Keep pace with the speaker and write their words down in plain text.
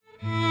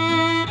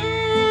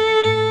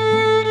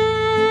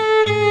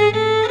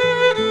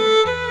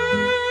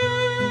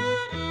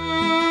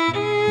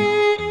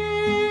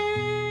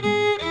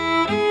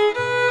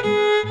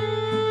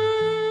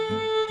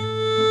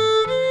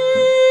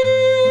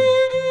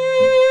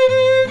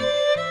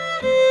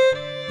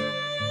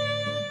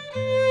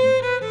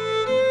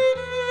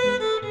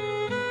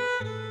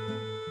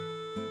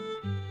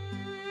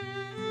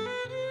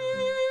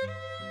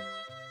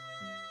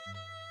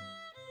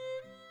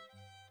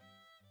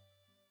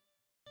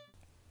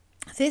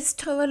This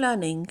Torah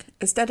learning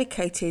is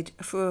dedicated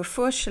for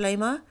Refuah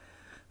Shlema,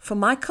 for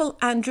Michael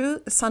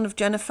Andrew, the son of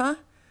Jennifer.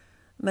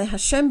 May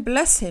Hashem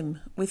bless him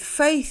with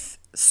faith,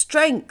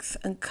 strength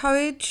and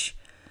courage,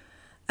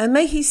 and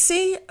may he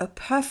see a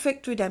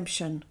perfect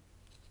redemption.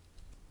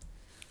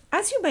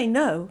 As you may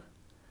know,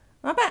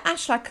 Rabbi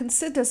Ashlag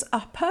considers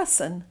a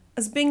person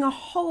as being a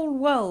whole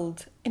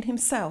world in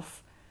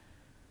himself.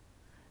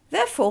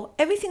 Therefore,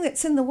 everything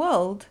that's in the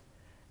world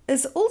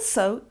is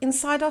also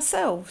inside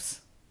ourselves.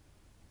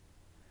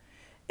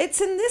 It's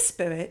in this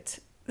spirit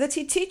that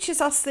he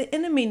teaches us the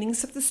inner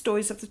meanings of the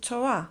stories of the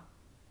Torah.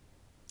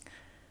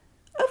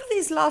 Over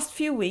these last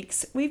few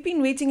weeks, we've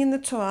been reading in the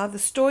Torah the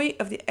story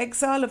of the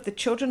exile of the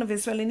children of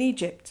Israel in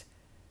Egypt.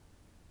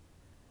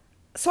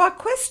 So our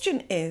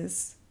question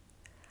is,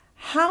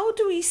 how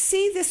do we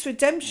see this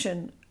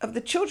redemption of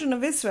the children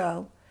of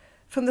Israel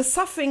from the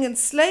suffering and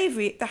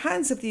slavery at the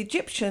hands of the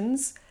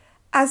Egyptians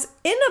as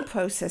inner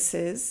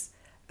processes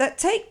that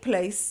take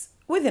place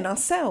within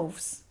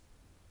ourselves?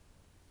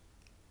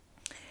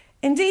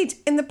 Indeed,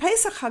 in the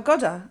Pesach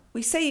Haggadah,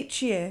 we say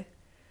each year,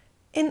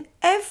 in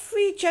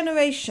every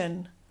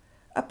generation,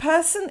 a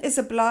person is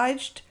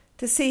obliged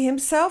to see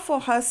himself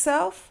or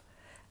herself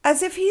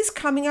as if he is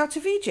coming out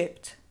of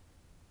Egypt.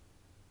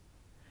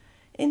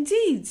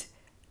 Indeed,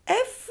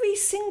 every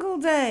single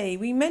day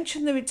we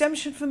mention the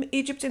redemption from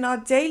Egypt in our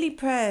daily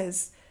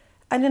prayers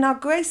and in our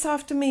grace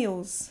after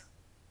meals.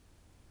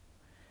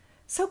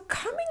 So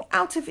coming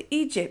out of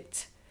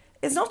Egypt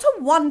is not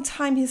a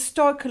one-time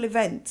historical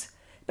event,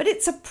 but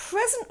it's a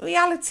present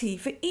reality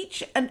for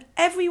each and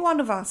every one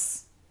of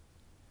us.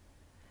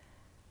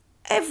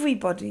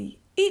 Everybody,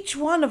 each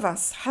one of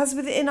us, has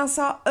within us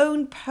our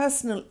own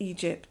personal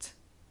Egypt.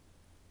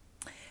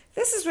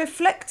 This is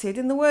reflected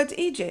in the word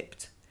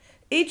Egypt.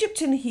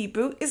 Egypt in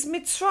Hebrew is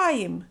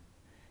Mitzrayim,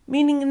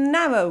 meaning a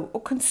narrow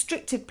or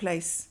constricted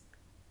place.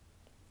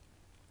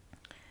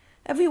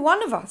 Every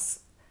one of us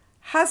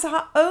has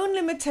our own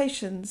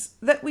limitations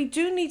that we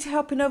do need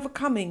help in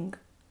overcoming.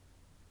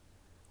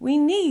 We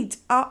need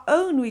our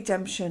own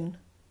redemption.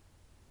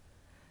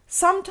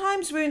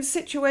 Sometimes we're in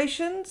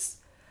situations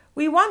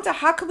we wonder,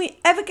 how can we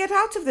ever get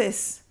out of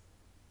this?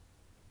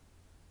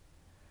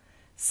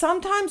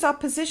 Sometimes our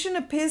position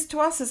appears to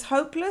us as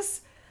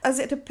hopeless as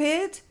it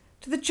appeared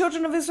to the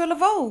children of Israel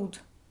of old.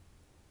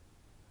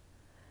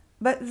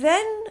 But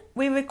then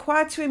we're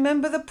required to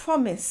remember the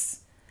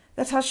promise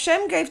that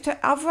Hashem gave to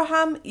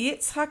Abraham,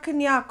 Yitzhak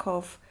and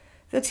Yaakov,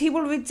 that he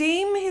will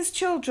redeem his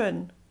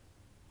children.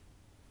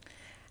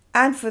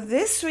 And for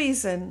this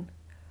reason,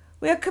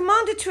 we are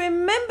commanded to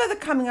remember the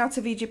coming out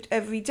of Egypt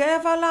every day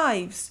of our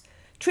lives,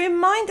 to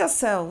remind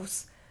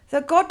ourselves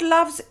that God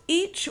loves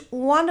each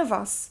one of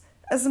us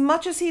as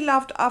much as he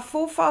loved our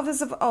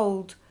forefathers of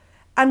old,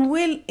 and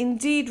will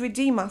indeed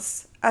redeem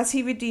us as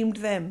he redeemed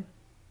them.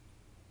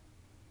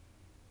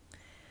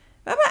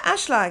 Rabbi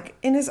Ashlag,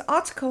 in his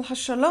article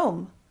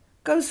HaShalom,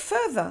 goes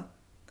further.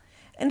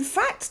 In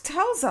fact,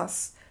 tells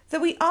us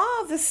that we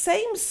are the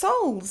same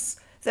souls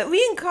that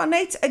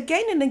reincarnate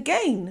again and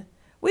again.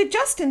 We're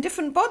just in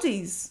different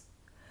bodies.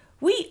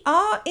 We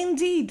are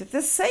indeed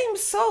the same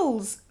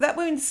souls that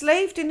were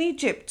enslaved in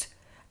Egypt,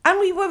 and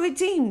we were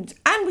redeemed,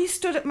 and we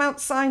stood at Mount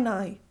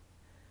Sinai.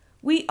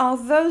 We are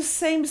those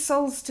same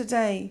souls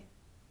today.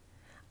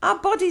 Our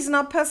bodies and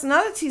our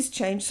personalities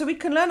change so we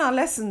can learn our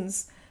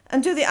lessons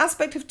and do the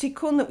aspect of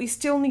tikkun that we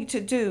still need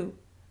to do.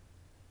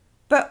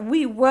 But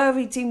we were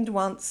redeemed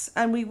once,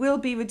 and we will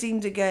be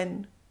redeemed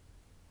again.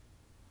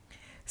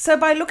 So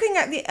by looking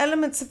at the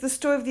elements of the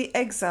story of the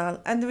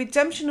exile and the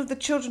redemption of the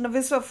children of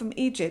Israel from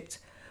Egypt,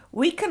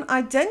 we can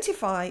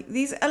identify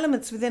these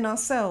elements within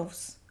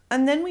ourselves,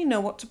 and then we know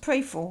what to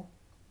pray for.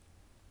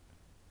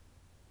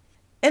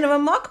 In a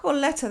remarkable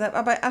letter that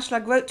Rabbi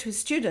Ashlag wrote to his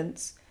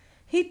students,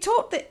 he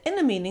taught the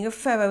inner meaning of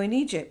Pharaoh in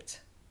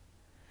Egypt.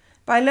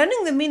 By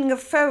learning the meaning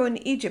of Pharaoh in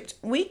Egypt,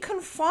 we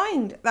can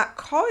find that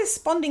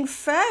corresponding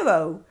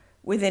Pharaoh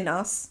within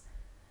us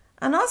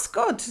and ask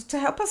God to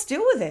help us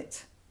deal with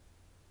it.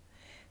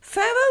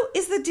 Pharaoh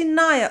is the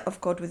denier of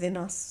God within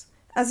us,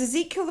 as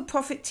Ezekiel the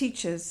prophet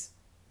teaches.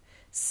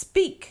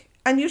 Speak,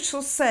 and you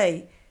shall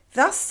say,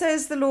 Thus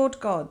says the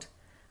Lord God,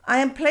 I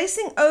am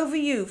placing over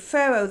you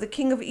Pharaoh the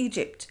king of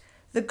Egypt,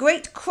 the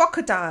great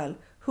crocodile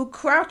who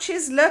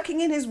crouches lurking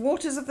in his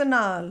waters of the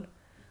Nile,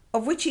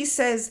 of which he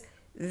says,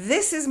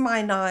 This is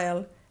my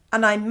Nile,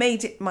 and I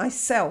made it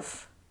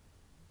myself.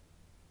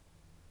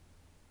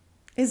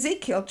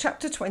 Ezekiel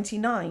chapter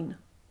 29.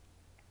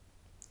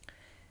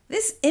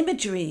 This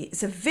imagery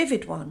is a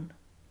vivid one.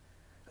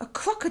 A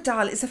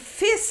crocodile is a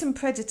fearsome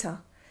predator,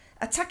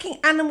 attacking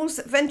animals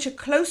that venture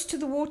close to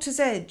the water's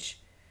edge.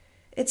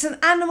 It's an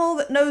animal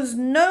that knows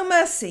no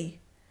mercy,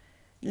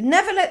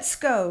 never lets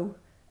go,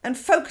 and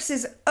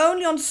focuses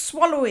only on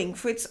swallowing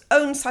for its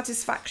own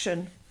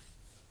satisfaction.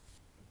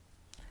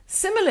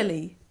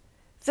 Similarly,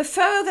 the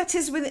Pharaoh that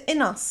is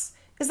within us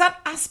is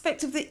that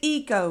aspect of the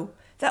ego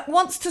that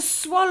wants to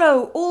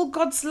swallow all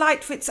God's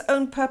light for its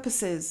own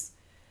purposes,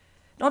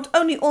 not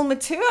only all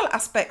material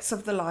aspects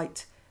of the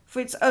light for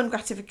its own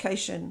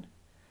gratification,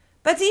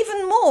 But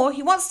even more,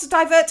 he wants to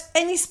divert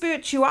any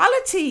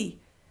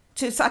spirituality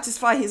to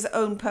satisfy his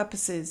own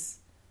purposes.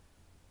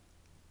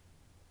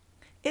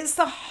 It's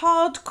the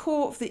hard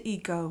core of the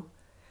ego,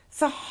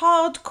 the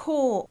hard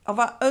core of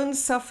our own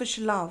selfish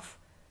love.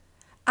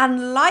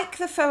 And like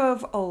the Pharaoh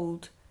of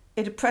old,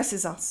 it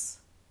oppresses us.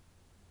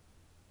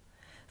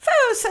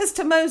 Pharaoh says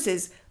to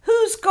Moses,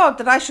 "Who's God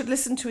that I should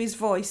listen to his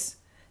voice?"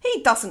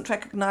 He doesn't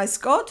recognize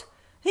God.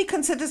 He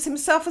considers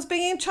himself as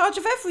being in charge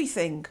of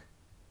everything.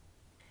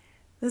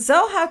 The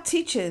Zohar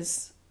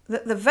teaches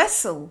that the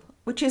vessel,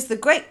 which is the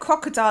great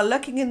crocodile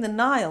lurking in the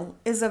Nile,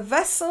 is a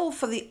vessel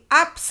for the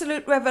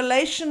absolute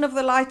revelation of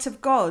the light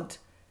of God.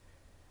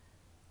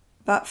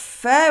 But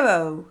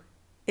Pharaoh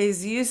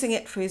is using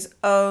it for his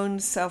own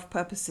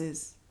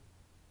self-purposes.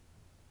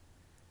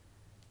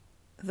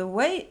 The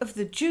way of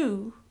the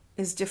Jew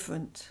is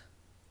different.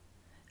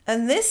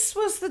 And this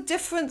was the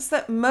difference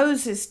that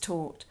Moses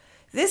taught.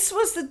 This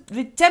was the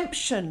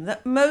redemption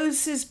that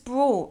Moses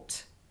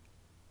brought.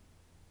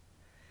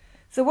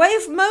 The way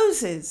of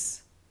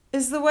Moses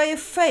is the way of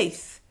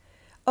faith,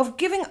 of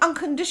giving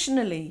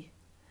unconditionally.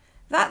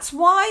 That's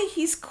why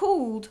he's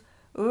called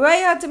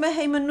Re'ah de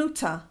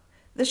Mehemenuta,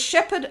 the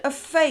shepherd of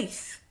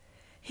faith.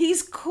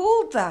 He's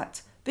called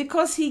that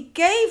because he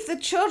gave the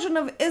children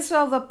of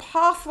Israel the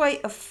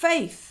pathway of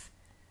faith.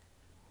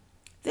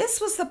 This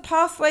was the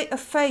pathway of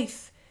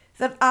faith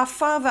that our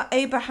father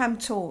Abraham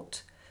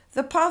taught,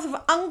 the path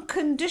of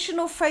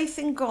unconditional faith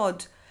in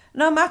God,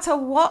 no matter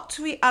what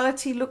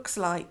reality looks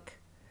like.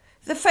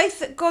 The faith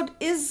that God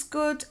is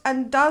good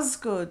and does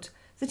good,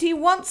 that he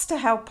wants to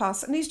help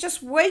us and he's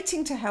just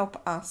waiting to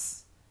help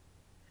us.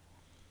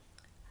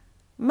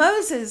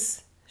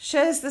 Moses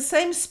shares the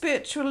same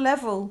spiritual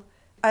level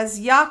as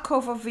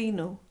Yaakov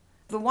Avinu,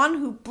 the one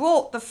who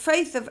brought the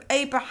faith of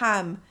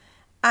Abraham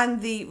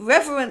and the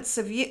reverence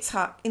of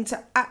Yitzhak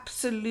into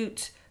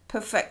absolute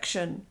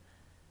perfection.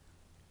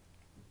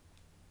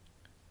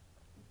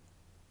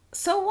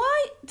 So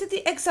why did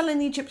the exile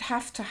in Egypt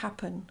have to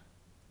happen?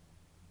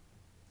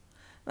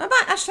 Rabbi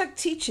Ashlag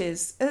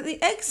teaches that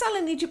the exile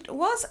in Egypt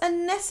was a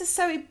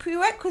necessary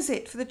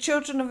prerequisite for the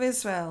children of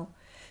Israel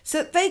so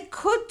that they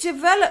could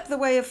develop the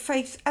way of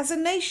faith as a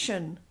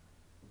nation,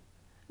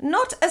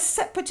 not as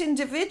separate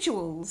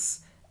individuals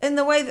in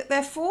the way that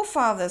their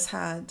forefathers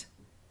had,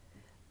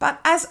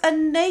 but as a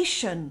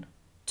nation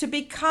to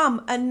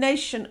become a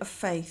nation of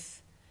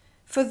faith.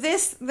 For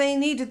this they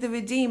needed the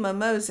Redeemer,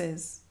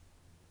 Moses.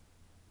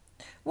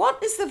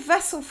 What is the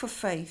vessel for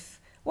faith?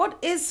 What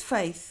is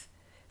faith?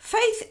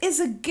 Faith is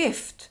a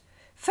gift.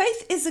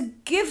 Faith is a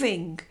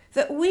giving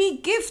that we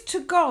give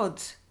to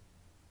God,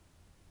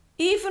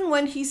 even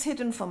when he's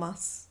hidden from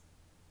us.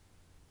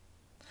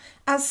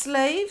 As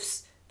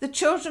slaves, the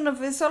children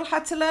of Israel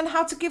had to learn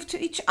how to give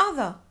to each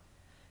other,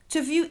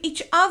 to view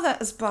each other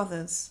as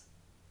brothers.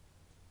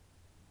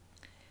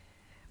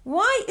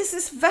 Why is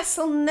this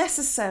vessel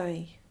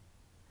necessary?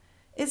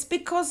 It's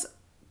because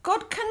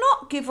God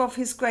cannot give off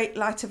his great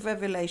light of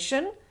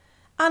revelation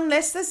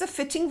unless there's a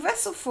fitting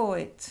vessel for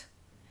it.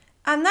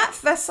 And that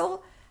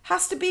vessel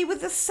has to be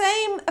with the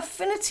same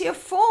affinity of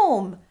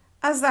form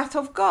as that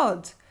of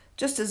God.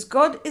 Just as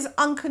God is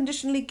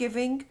unconditionally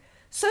giving,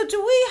 so do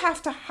we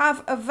have to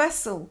have a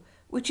vessel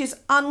which is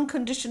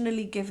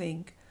unconditionally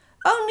giving.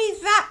 Only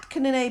that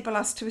can enable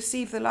us to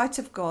receive the light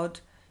of God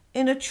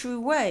in a true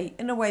way,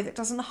 in a way that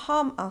doesn't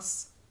harm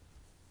us.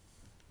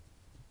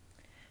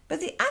 But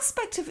the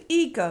aspect of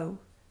ego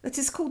that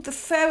is called the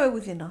Pharaoh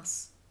within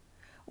us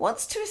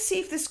wants to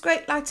receive this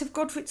great light of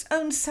God for its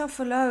own self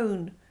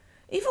alone,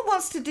 even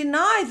wants to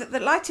deny that the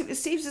light it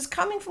receives is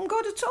coming from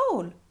God at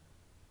all.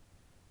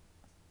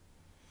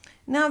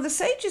 Now the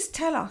sages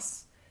tell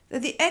us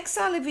that the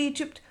exile of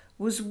Egypt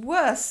was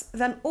worse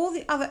than all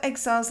the other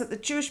exiles that the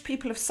Jewish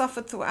people have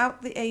suffered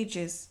throughout the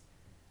ages.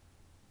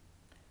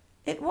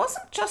 It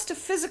wasn't just a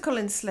physical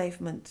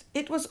enslavement,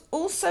 it was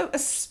also a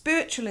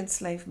spiritual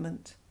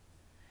enslavement.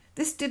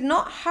 This did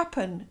not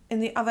happen in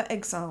the other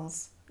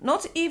exiles,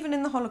 not even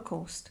in the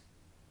Holocaust.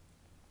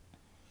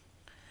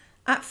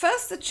 At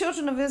first, the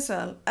children of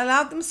Israel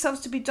allowed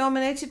themselves to be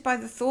dominated by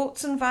the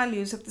thoughts and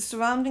values of the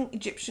surrounding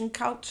Egyptian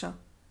culture.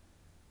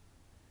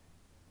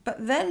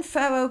 But then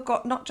Pharaoh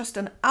got not just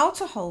an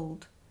outer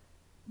hold,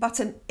 but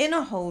an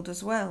inner hold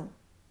as well.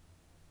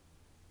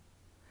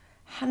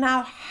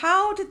 Now,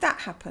 how did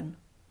that happen?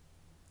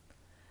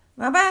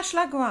 Rabbi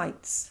Ashlag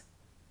writes,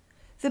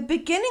 "The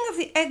beginning of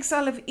the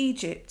exile of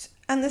Egypt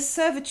and the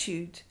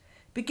servitude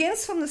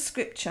begins from the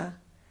scripture,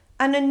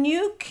 and a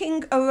new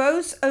king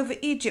arose over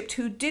Egypt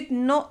who did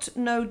not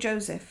know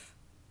Joseph."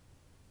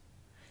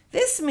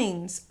 This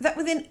means that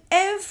within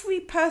every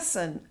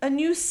person a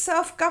new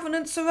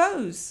self-governance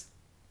arose.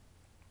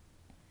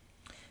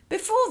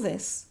 Before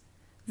this,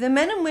 the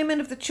men and women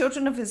of the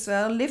children of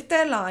Israel lived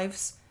their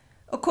lives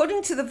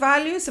according to the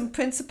values and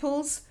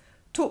principles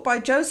taught by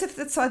Joseph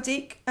the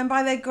Tzaddik and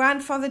by their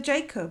grandfather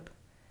Jacob.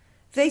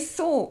 They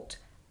thought,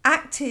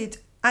 acted,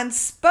 and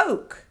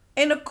spoke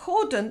in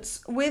accordance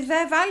with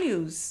their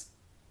values.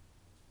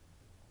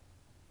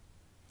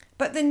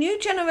 But the new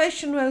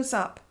generation rose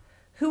up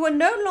who were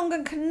no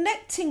longer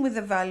connecting with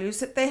the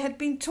values that they had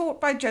been taught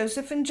by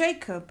Joseph and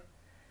Jacob.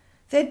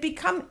 They had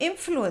become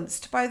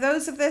influenced by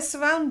those of their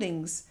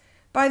surroundings,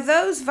 by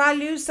those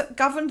values that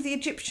governed the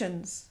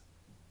Egyptians.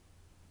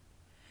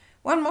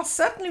 One must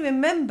certainly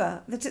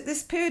remember that at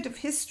this period of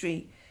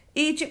history,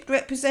 Egypt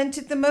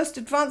represented the most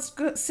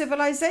advanced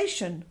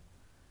civilization.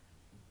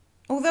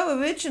 Although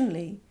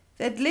originally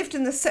they had lived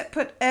in the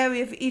separate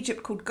area of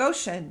Egypt called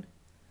Goshen,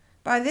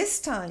 by this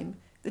time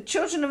the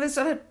children of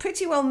Israel had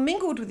pretty well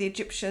mingled with the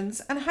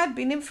Egyptians and had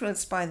been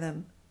influenced by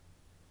them.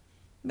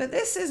 But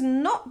this is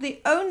not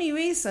the only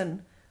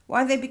reason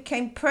why they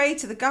became prey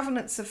to the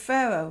governance of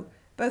Pharaoh,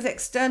 both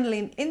externally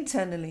and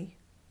internally.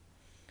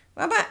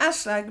 Rabbi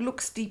Ashlag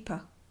looks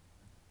deeper.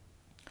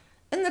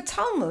 In the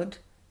Talmud,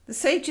 the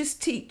sages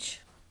teach,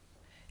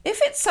 if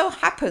it so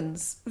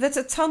happens that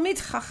a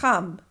Talmid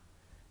Chacham,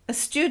 a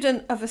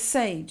student of a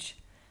sage,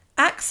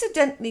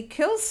 accidentally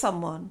kills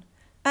someone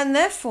and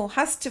therefore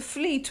has to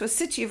flee to a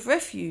city of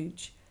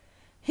refuge,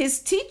 his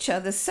teacher,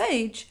 the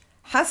sage,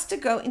 has to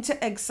go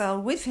into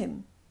exile with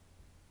him.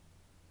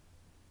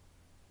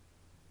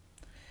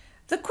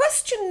 The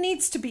question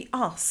needs to be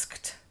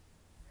asked,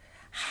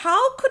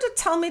 how could a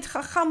Talmid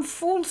Chacham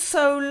fall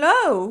so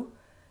low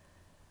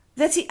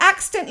that he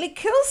accidentally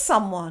kills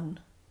someone?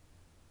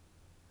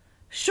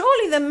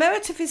 Surely the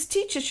merit of his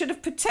teacher should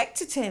have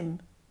protected him.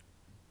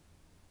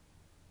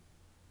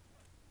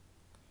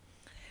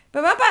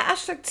 But Rabbi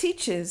Ashlag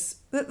teaches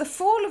that the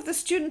fall of the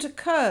student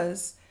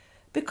occurs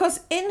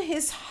because in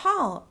his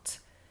heart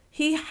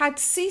he had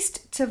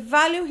ceased to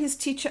value his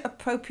teacher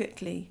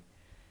appropriately.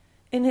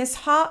 In his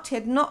heart he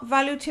had not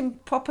valued him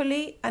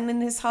properly, and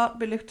in his heart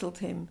belittled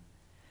him.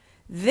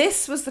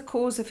 This was the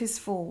cause of his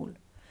fall.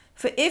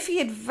 For if he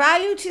had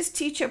valued his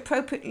teacher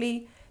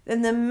appropriately,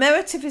 then the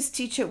merit of his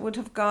teacher would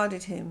have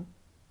guarded him.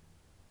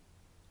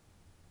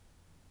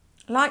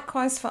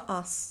 Likewise for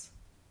us.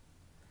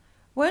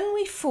 When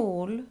we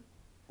fall,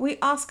 we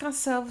ask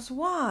ourselves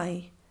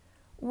why.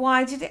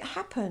 Why did it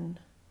happen?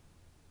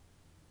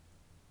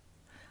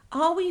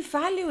 Are we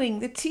valuing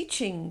the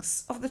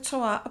teachings of the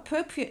Torah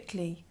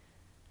appropriately?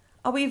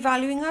 Are we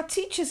valuing our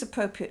teachers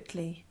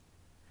appropriately?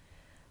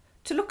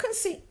 To look and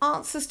see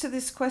answers to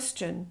this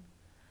question,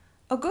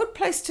 a good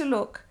place to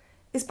look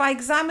is by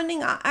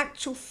examining our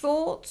actual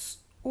thoughts,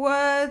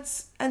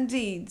 words, and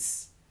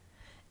deeds,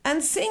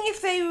 and seeing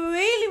if they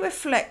really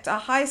reflect our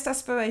highest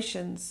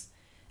aspirations,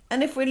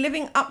 and if we're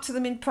living up to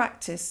them in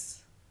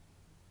practice.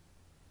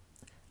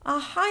 Our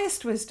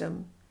highest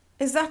wisdom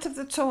is that of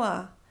the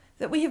Torah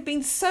that we have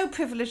been so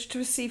privileged to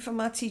receive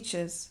from our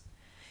teachers.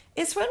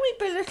 It's when we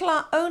belittle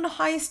our own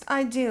highest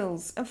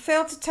ideals and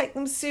fail to take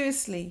them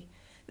seriously,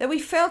 that we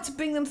fail to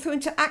bring them through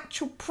into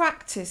actual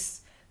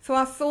practice through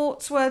our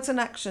thoughts, words, and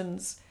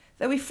actions,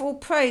 that we fall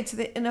prey to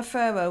the inner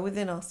Pharaoh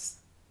within us.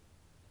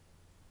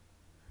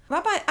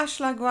 Rabbi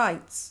Ashlag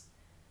writes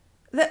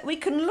that we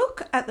can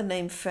look at the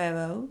name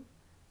Pharaoh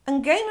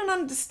and gain an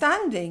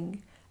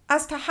understanding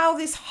as to how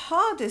this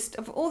hardest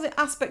of all the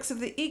aspects of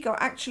the ego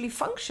actually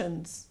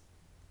functions.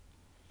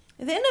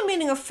 The inner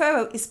meaning of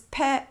Pharaoh is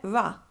pe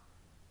ra,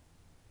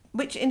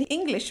 which in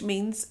English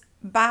means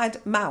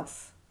bad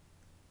mouth.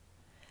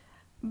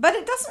 But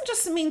it doesn't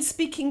just mean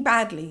speaking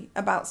badly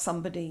about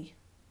somebody,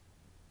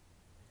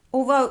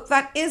 although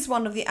that is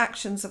one of the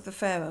actions of the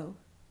Pharaoh.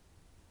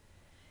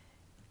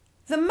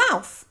 The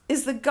mouth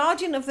is the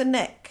guardian of the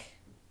neck,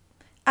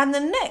 and the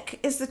neck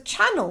is the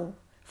channel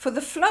for the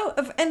flow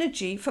of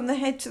energy from the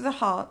head to the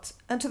heart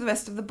and to the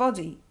rest of the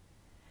body.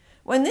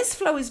 When this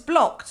flow is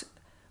blocked,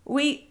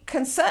 we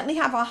can certainly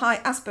have our high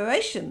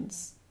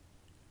aspirations,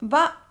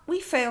 but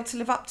we fail to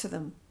live up to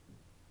them.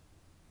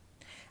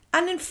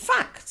 And in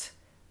fact,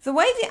 the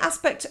way the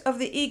aspect of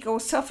the ego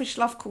or selfish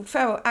love called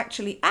Pharaoh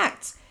actually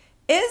acts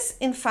is,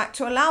 in fact,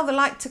 to allow the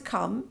light to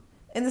come,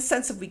 in the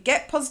sense of we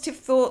get positive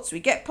thoughts, we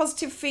get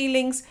positive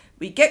feelings,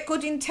 we get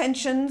good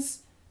intentions,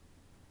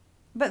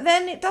 but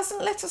then it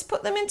doesn't let us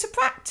put them into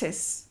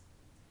practice.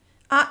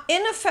 Our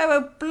inner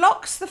Pharaoh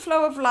blocks the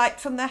flow of light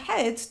from the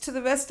head to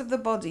the rest of the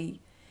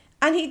body,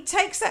 and he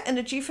takes that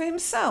energy for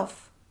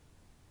himself.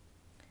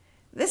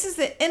 This is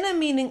the inner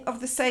meaning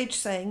of the sage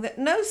saying that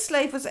no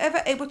slave was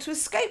ever able to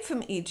escape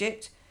from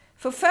Egypt,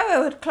 for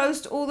Pharaoh had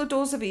closed all the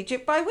doors of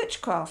Egypt by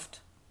witchcraft.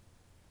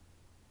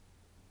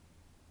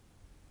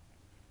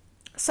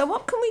 So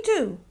what can we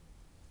do?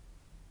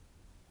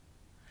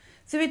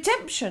 The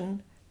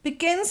redemption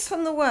begins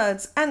from the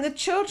words, and the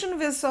children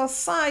of Israel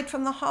sighed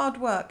from the hard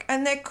work,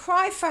 and their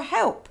cry for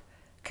help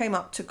came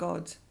up to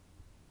God.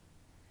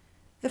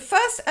 The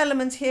first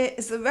element here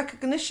is the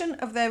recognition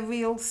of their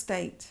real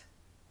state.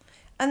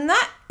 And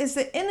that is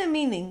the inner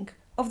meaning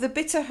of the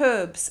bitter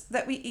herbs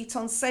that we eat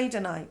on Seder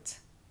night.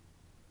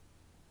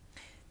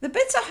 The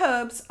bitter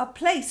herbs are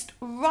placed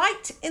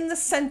right in the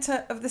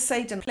center of the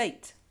Seder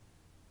plate,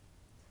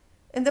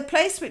 in the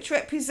place which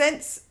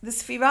represents the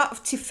Sphira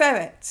of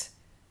Tiferet,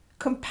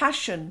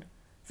 compassion,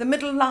 the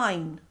middle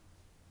line.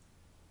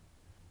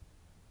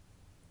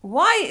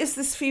 Why is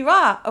the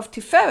Sphira of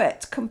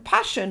Tiferet,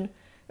 compassion,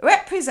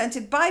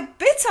 represented by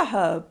bitter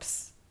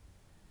herbs?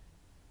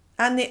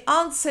 And the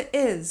answer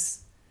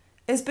is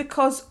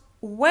because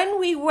when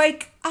we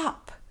wake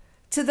up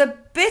to the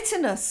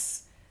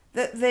bitterness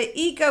that the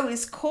ego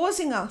is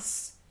causing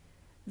us,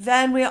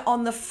 then we are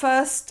on the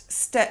first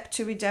step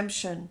to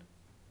redemption.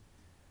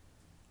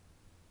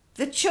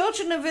 The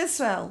children of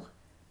Israel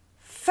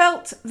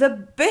felt the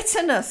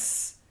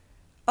bitterness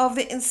of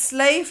the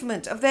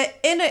enslavement, of their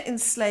inner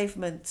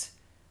enslavement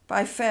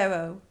by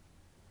Pharaoh,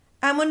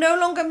 and were no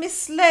longer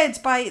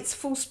misled by its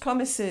false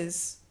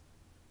promises.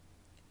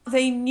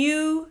 They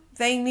knew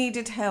they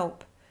needed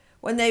help.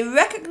 When they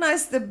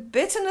recognized the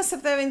bitterness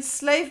of their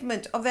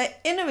enslavement, of their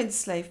inner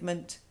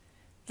enslavement,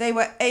 they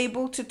were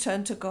able to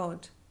turn to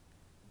God.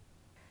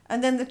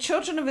 And then the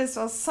children of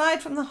Israel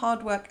sighed from the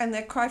hard work, and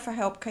their cry for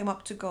help came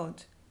up to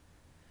God.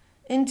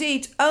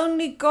 Indeed,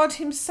 only God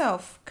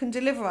himself can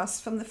deliver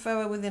us from the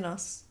Pharaoh within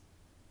us.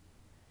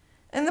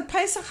 In the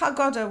Pesach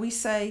Haggadah we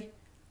say,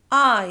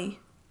 I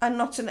am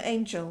not an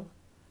angel.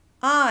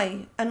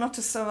 I am not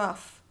a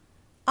seraph.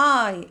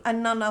 I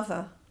and none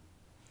other.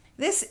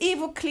 This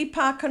evil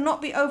klipa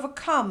cannot be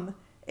overcome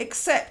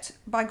except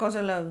by God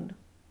alone.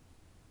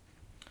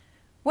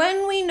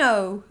 When we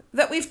know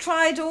that we've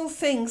tried all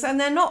things and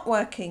they're not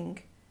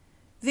working,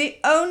 the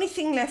only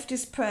thing left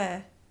is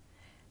prayer.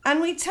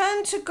 And we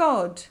turn to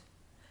God,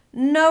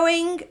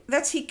 knowing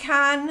that he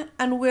can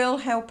and will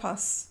help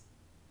us.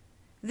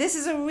 This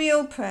is a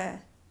real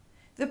prayer,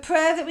 the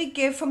prayer that we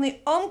give from the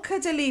Omka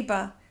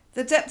Deliba,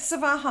 the depths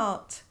of our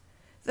heart,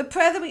 the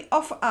prayer that we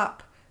offer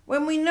up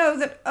when we know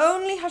that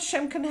only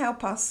Hashem can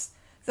help us,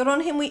 that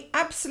on him we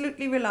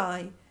absolutely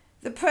rely,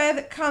 the prayer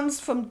that comes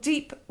from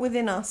deep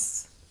within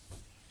us.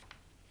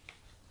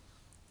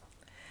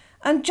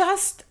 And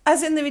just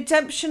as in the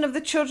redemption of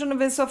the children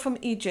of Israel from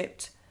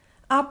Egypt,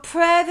 our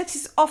prayer that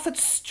is offered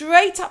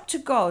straight up to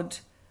God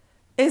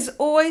is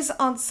always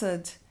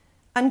answered,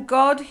 and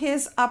God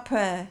hears our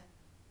prayer.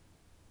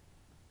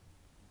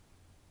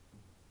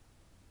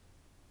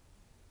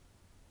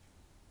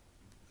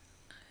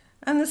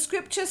 And the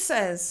scripture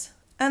says,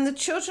 and the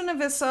children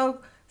of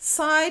Israel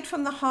sighed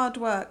from the hard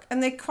work,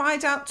 and they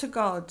cried out to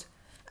God,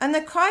 and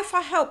their cry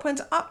for help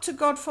went up to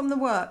God from the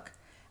work,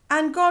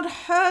 and God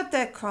heard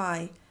their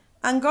cry,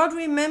 and God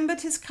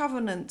remembered his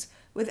covenant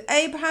with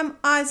Abraham,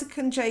 Isaac,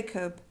 and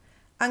Jacob,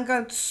 and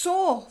God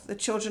saw the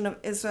children of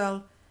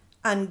Israel,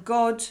 and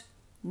God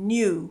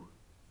knew.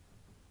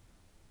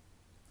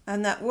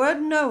 And that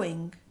word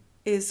knowing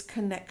is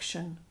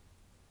connection.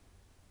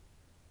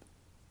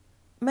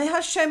 May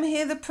Hashem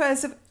hear the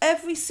prayers of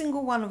every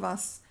single one of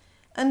us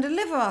and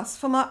deliver us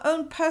from our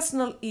own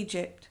personal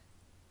Egypt.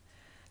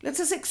 Let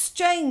us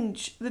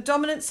exchange the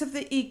dominance of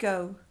the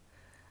ego,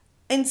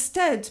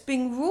 instead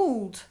being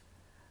ruled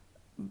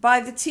by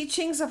the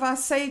teachings of our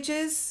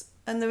sages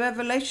and the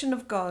revelation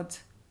of God,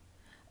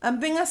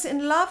 and bring us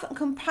in love and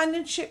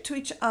companionship to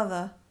each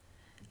other,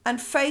 and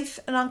faith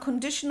and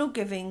unconditional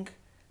giving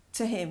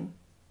to him.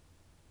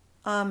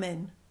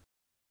 Amen.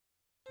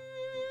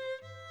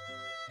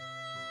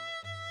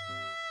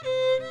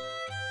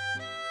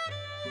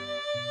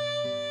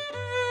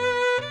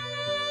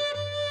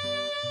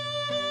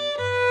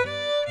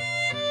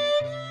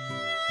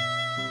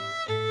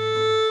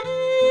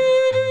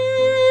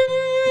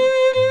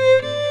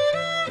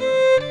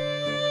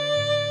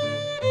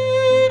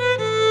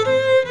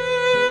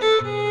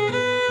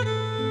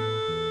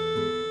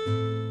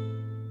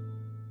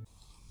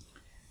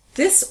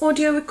 This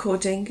audio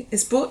recording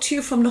is brought to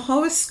you from the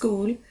Horus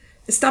School,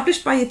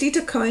 established by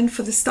Yedida Cohen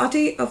for the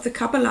study of the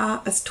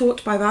Kabbalah as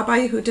taught by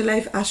Rabbi Yehuda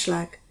Leib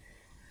Ashlag.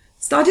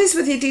 Studies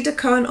with Yedida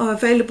Cohen are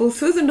available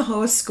through the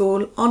Nahora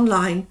School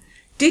online.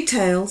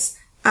 Details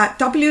at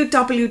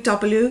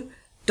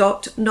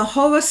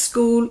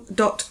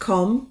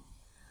www.nahoraschool.com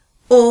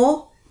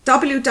or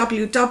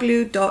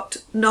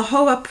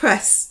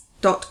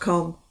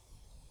www.nahorapress.com.